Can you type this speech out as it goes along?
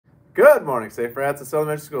Good morning, St. Francis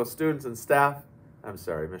Elementary School students and staff. I'm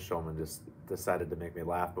sorry, Ms. Schulman just decided to make me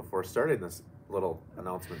laugh before starting this little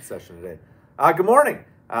announcement session today. Good morning.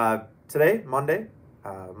 Today, Monday,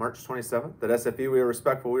 March 27th, at SFE, we are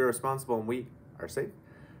respectful, we are responsible, and we are safe.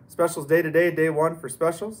 Specials day today, day one for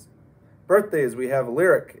specials. Birthdays, we have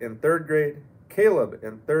Lyric in 3rd grade, Caleb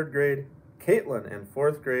in 3rd grade, Caitlin in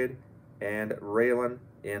 4th grade, and Raylan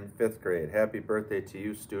in 5th grade. Happy birthday to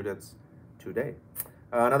you students today.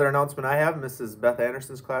 Another announcement I have, Mrs. Beth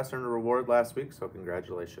Anderson's class earned a reward last week, so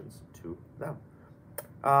congratulations to them.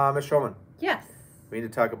 Ms. Schulman. Yes. We need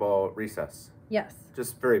to talk about recess. Yes.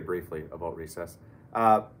 Just very briefly about recess.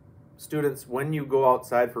 Students, when you go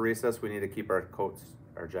outside for recess, we need to keep our coats,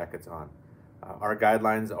 our jackets on. Our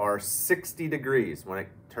guidelines are 60 degrees. When it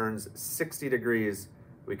turns 60 degrees,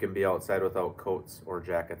 we can be outside without coats or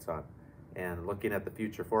jackets on. And looking at the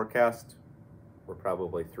future forecast, we're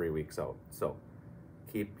probably 3 weeks out. So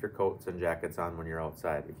keep your coats and jackets on when you're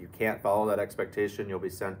outside. If you can't follow that expectation, you'll be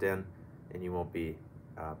sent in and you won't be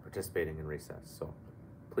participating in recess. So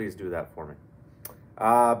please do that for me.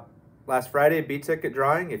 Last Friday, B-ticket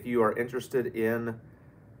drawing. If you are interested in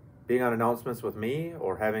being on announcements with me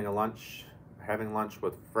or having lunch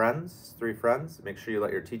with friends, 3 friends, make sure you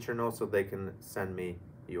let your teacher know so they can send me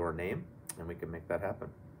your name and we can make that happen.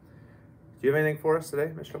 Do you have anything for us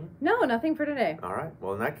today, Ms. Schulman? No, nothing for today. All right.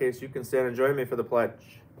 Well, in that case, you can stand and join me for the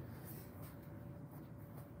pledge.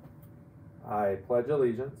 I pledge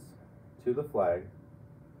allegiance to the flag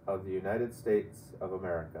of the United States of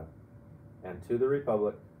America and to the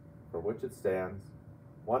republic for which it stands,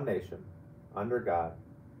 one nation, under God,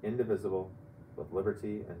 indivisible, with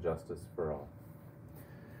liberty and justice for all.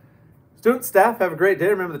 Students, staff, have a great day.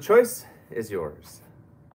 Remember, the choice is yours.